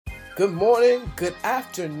Good morning, good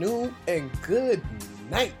afternoon, and good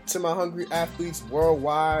night to my hungry athletes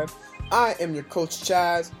worldwide. I am your coach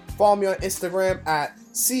Chaz. Follow me on Instagram at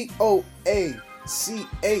COACHCHAZZ.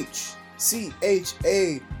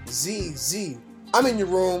 I'm in your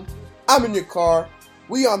room. I'm in your car.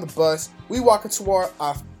 We on the bus. We walking toward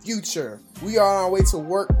our future. We are on our way to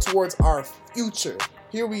work towards our future.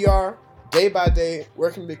 Here we are, day by day,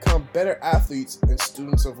 working to become better athletes and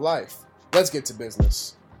students of life. Let's get to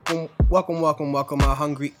business. Welcome, my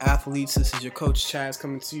hungry athletes. This is your coach Chaz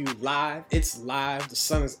coming to you live. It's live. The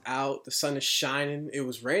sun is out. The sun is shining. It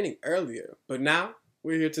was raining earlier, but now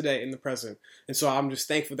we're here today in the present. And so I'm just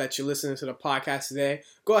thankful that you're listening to the podcast today.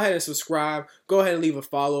 Go ahead and subscribe. Go ahead and leave a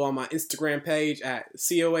follow on my Instagram page at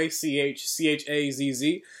COACHCHAZZ.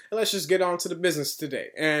 And let's just get on to the business today.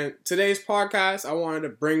 And today's podcast, I wanted to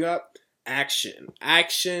bring up action.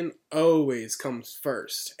 Action always comes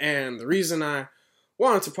first. And the reason I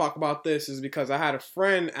wanted to talk about this is because I had a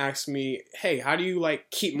friend ask me, hey, how do you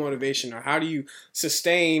keep motivation, or how do you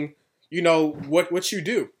sustain, what you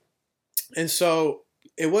do? And so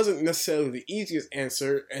it wasn't necessarily the easiest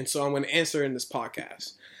answer, and so I'm going to answer in this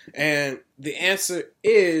podcast. And the answer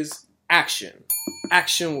is action.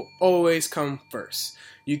 Action will always come first.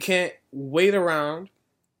 You can't wait around.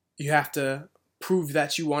 You have to prove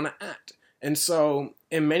that you want to act. And so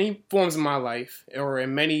in many forms of my life, or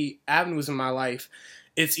in many avenues in my life,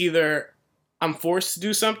 it's either I'm forced to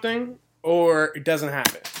do something or it doesn't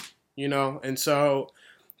happen, And so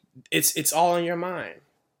it's all in your mind.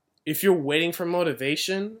 If you're waiting for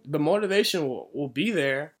motivation, the motivation will be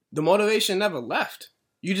there. The motivation never left.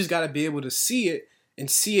 You just got to be able to see it and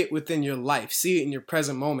see it within your life, see it in your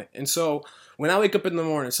present moment. And so when I wake up in the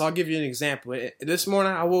morning, so I'll give you an example. This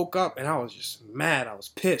morning I woke up and I was just mad. I was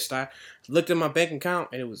pissed. I looked at my bank account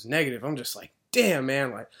and it was negative. I'm just like, damn,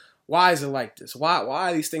 man, why is it like this? Why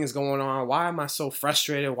are these things going on? Why am I so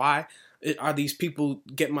frustrated? Why are these people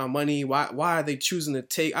getting my money? Why are they choosing to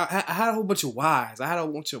take? I had a whole bunch of whys. I had a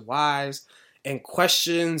bunch of whys and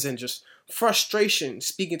questions and just frustration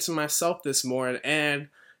speaking to myself this morning. And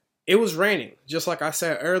it was raining, just like I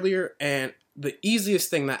said earlier. And the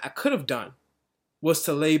easiest thing that I could have done was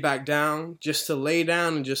to lay back down, just to lay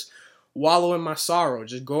down and just wallow in my sorrow.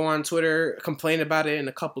 Just go on Twitter, complain about it in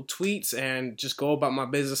a couple tweets, and just go about my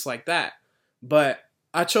business like that. But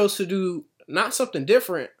I chose to do not something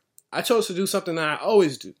different. I chose to do something that I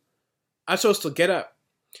always do. I chose to get up.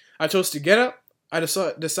 I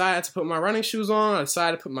decided to put my running shoes on. I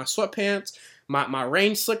decided to put my sweatpants, my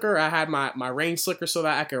rain slicker. I had my rain slicker so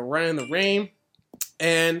that I could run in the rain.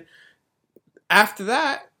 And after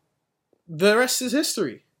that, the rest is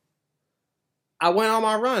history. I went on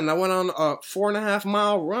my run. I went on a 4.5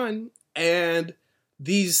 mile run, and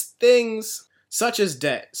these things, such as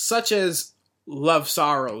debt, such as love,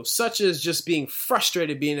 sorrow, such as just being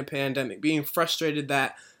frustrated being a pandemic, being frustrated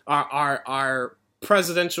that our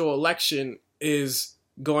presidential election is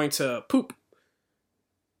going to poop.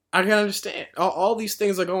 I can understand. All these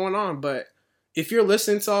things are going on, but if you're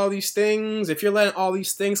listening to all these things, if you're letting all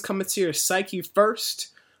these things come into your psyche first,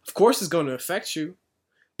 of course it's going to affect you.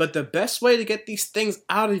 But the best way to get these things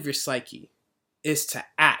out of your psyche is to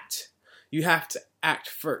act. You have to act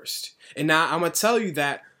first. And now I'm going to tell you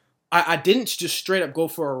that I didn't just straight up go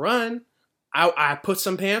for a run. I put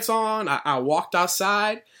some pants on. I walked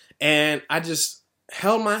outside and I just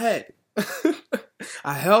held my head.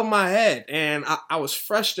 I held my head and I was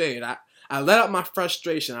frustrated. I let out my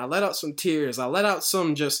frustration. I let out some tears. I let out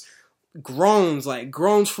some just groans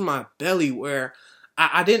from my belly where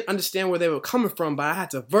I didn't understand where they were coming from, but I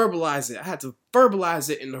had to verbalize it. I had to verbalize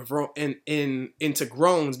it into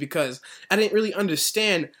groans because I didn't really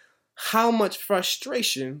understand how much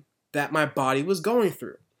frustration that my body was going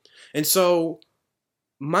through. And so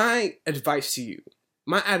my advice to you,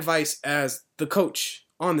 my advice as the coach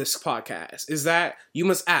on this podcast is that you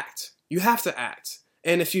must act. You have to act.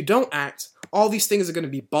 And if you don't act, all these things are going to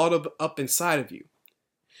be bottled up inside of you.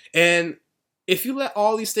 And if you let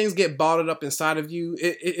all these things get bottled up inside of you,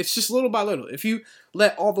 it's just little by little. If you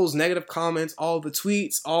let all those negative comments, all the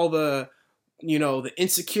tweets, all the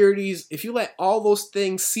insecurities, if you let all those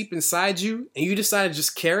things seep inside you and you decide to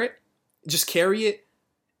just carry it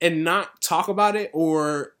and not talk about it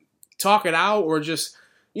or talk it out or just,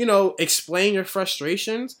 explain your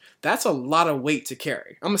frustrations, that's a lot of weight to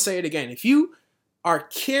carry. I'm going to say it again. If you are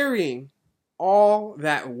carrying all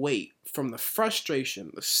that weight from the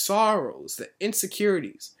frustration, the sorrows, the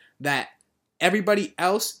insecurities that everybody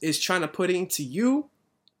else is trying to put into you,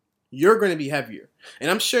 you're going to be heavier.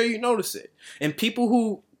 And I'm sure you notice it. And people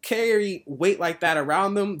who carry weight like that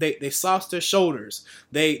around them, they slouch their shoulders.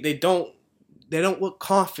 They don't They don't look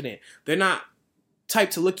confident. They're not type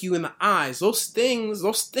to look you in the eyes. Those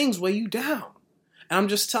things weigh you down. And I'm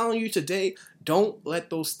just telling you today, don't let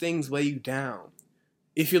those things weigh you down.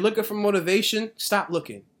 If you're looking for motivation, stop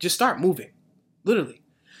looking. Just start moving. Literally.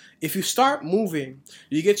 If you start moving,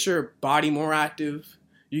 you get your body more active.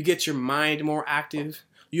 You get your mind more active.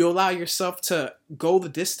 You allow yourself to go the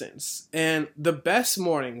distance. And the best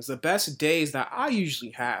mornings, the best days that I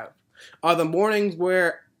usually have are the mornings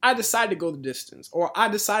where I decide to go the distance, or I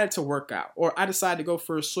decided to work out, or I decided to go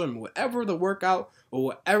for a swim. Whatever the workout or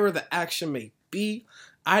whatever the action may be,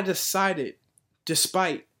 I decided,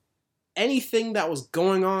 despite anything that was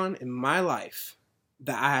going on in my life,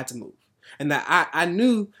 that I had to move. And that I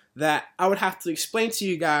knew that I would have to explain to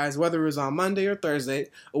you guys, whether it was on Monday or Thursday,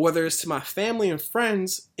 or whether it's to my family and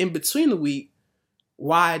friends in between the week,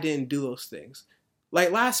 why I didn't do those things.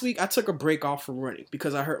 Like last week, I took a break off from running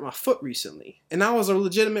because I hurt my foot recently. And that was a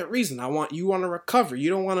legitimate reason. You want to recover. You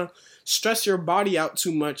don't want to stress your body out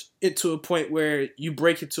too much to a point where you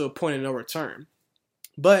break it to a point of no return.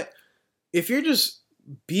 But if you're just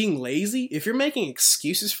being lazy, if you're making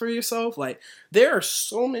excuses for yourself, like there are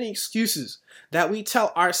so many excuses that we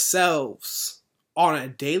tell ourselves on a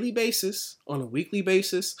daily basis, on a weekly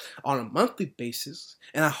basis, on a monthly basis.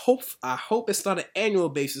 And I hope it's not an annual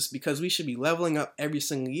basis because we should be leveling up every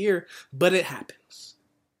single year, but it happens.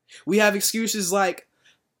 We have excuses like,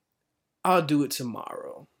 I'll do it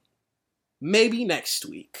tomorrow. Maybe next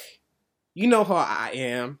week. You know how I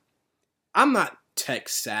am. I'm not tech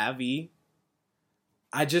savvy.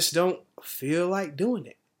 I just don't feel like doing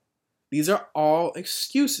it. These are all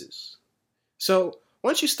excuses. So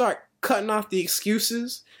once you start cutting off the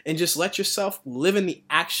excuses and just let yourself live in the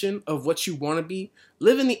action of what you want to be,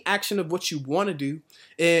 live in the action of what you want to do,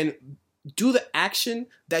 and do the action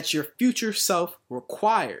that your future self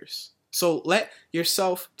requires. So let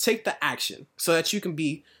yourself take the action so that you can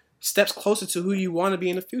be steps closer to who you want to be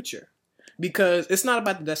in the future. Because it's not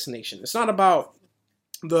about the destination. It's not about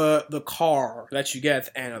the car that you get at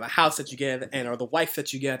the end, or the house that you get at the end, or the wife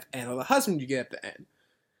that you get at the end, or the husband you get at the end.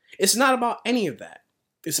 It's not about any of that.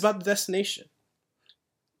 It's about the destination.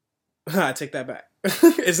 I take that back.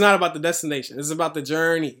 It's not about the destination. It's about the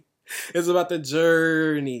journey. It's about the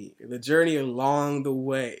journey. The journey along the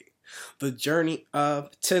way. The journey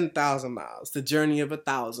of 10,000 miles. The journey of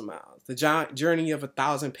 1,000 miles. The journey of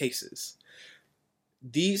 1,000 paces.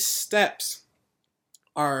 These steps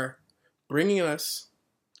are bringing us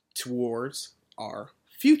towards our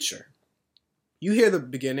future. You hear the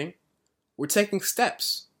beginning. We're taking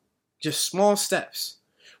steps. Just small steps.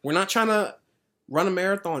 We're not trying to run a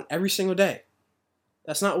marathon every single day.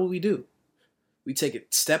 That's not what we do. We take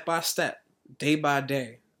it step by step, day by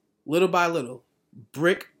day, little by little,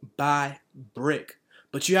 brick by brick.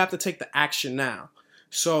 But you have to take the action now.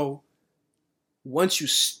 So once you're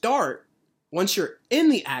in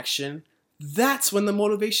the action, that's when the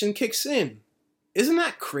motivation kicks in. Isn't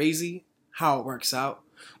that crazy how it works out?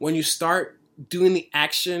 When you start doing the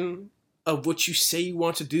action of what you say you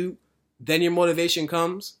want to do, then your motivation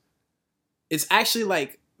comes. It's actually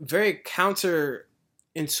like very counterintuitive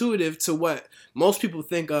to what most people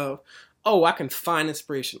think of. Oh, I can find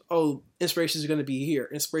inspiration. Oh, inspiration is going to be here.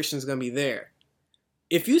 Inspiration is going to be there.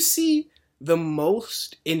 If you see the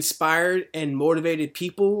most inspired and motivated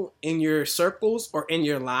people in your circles or in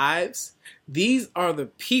your lives, these are the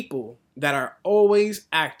people that are always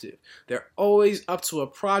active. They're always up to a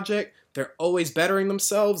project. They're always bettering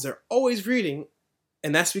themselves. They're always reading.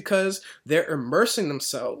 And that's because they're immersing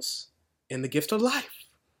themselves in the gift of life.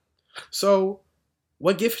 So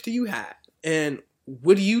what gift do you have? And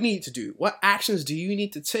what do you need to do? What actions do you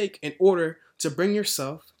need to take in order to bring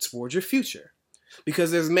yourself towards your future?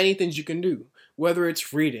 Because there's many things you can do, whether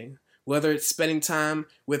it's reading, whether it's spending time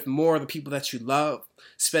with more of the people that you love,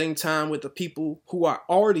 spending time with the people who are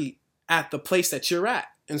already at the place that you're at.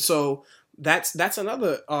 And so that's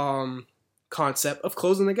another concept of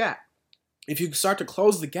closing the gap. If you start to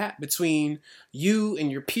close the gap between you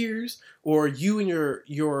and your peers, or you and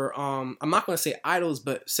your I'm not going to say idols,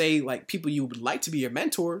 but say like people you would like to be your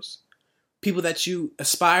mentors, people that you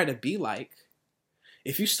aspire to be like,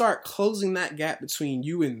 if you start closing that gap between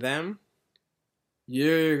you and them,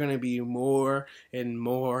 you're going to be more and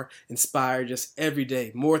more inspired just every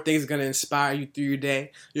day. More things are going to inspire you through your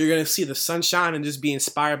day. You're going to see the sunshine and just be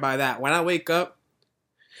inspired by that. When I wake up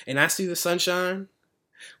and I see the sunshine,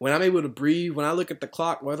 when I'm able to breathe, when I look at the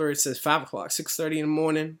clock, whether it says 5 o'clock, 6:30 in the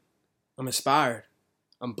morning, I'm inspired.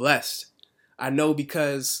 I'm blessed. I know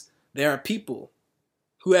because there are people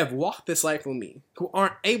who have walked this life with me, who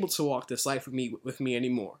aren't able to walk this life with me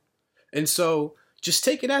anymore. And so just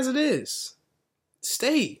take it as it is.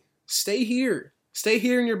 Stay stay here. Stay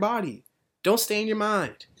here in your body. Don't stay in your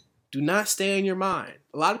mind. Do not stay in your mind.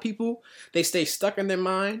 A lot of people, they stay stuck in their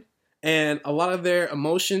mind, and a lot of their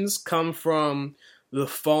emotions come from the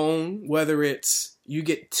phone, whether it's you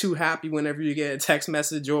get too happy whenever you get a text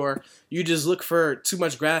message, or you just look for too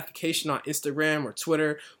much gratification on Instagram or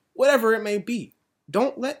Twitter, whatever it may be.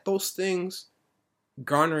 Don't let those things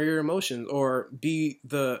garner your emotions or be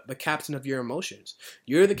the captain of your emotions.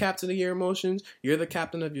 You're the captain of your emotions. You're the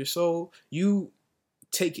captain of your soul. You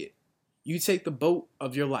take it. You take the boat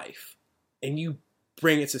of your life and you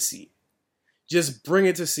bring it to sea. Just bring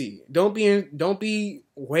it to sea. Don't be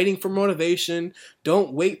waiting for motivation.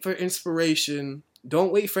 Don't wait for inspiration.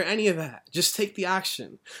 Don't wait for any of that. Just take the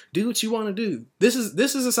action. Do what you want to do. This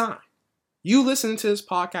is a sign. You listening to this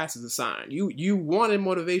podcast is a sign. You wanted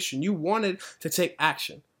motivation. You wanted to take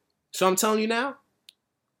action. So I'm telling you now,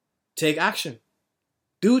 take action.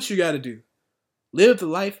 Do what you got to do. Live the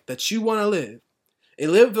life that you want to live.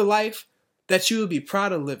 And live the life that you would be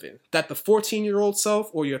proud of living. That the 14-year-old self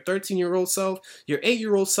or your 13-year-old self, your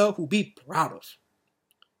 8-year-old self will be proud of.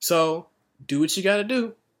 So do what you got to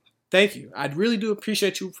do. Thank you. I really do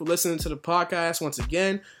appreciate you for listening to the podcast once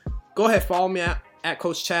again. Go ahead, follow me at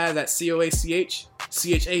Coach Chaz at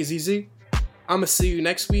CoachChazz. I'm going to see you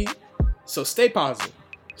next week. So stay positive.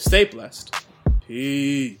 Stay blessed.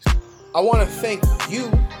 Peace. I want to thank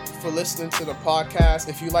you for listening to the podcast.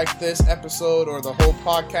 If you like this episode or the whole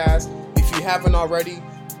podcast, if you haven't already,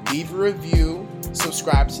 leave a review,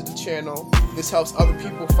 subscribe to the channel. This helps other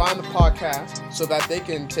people find the podcast so that they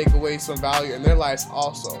can take away some value in their lives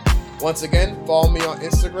also. Once again, follow me on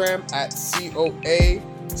Instagram at CoachChazz.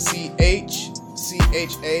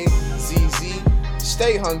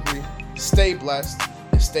 Stay hungry, stay blessed,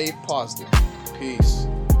 and stay positive. Peace.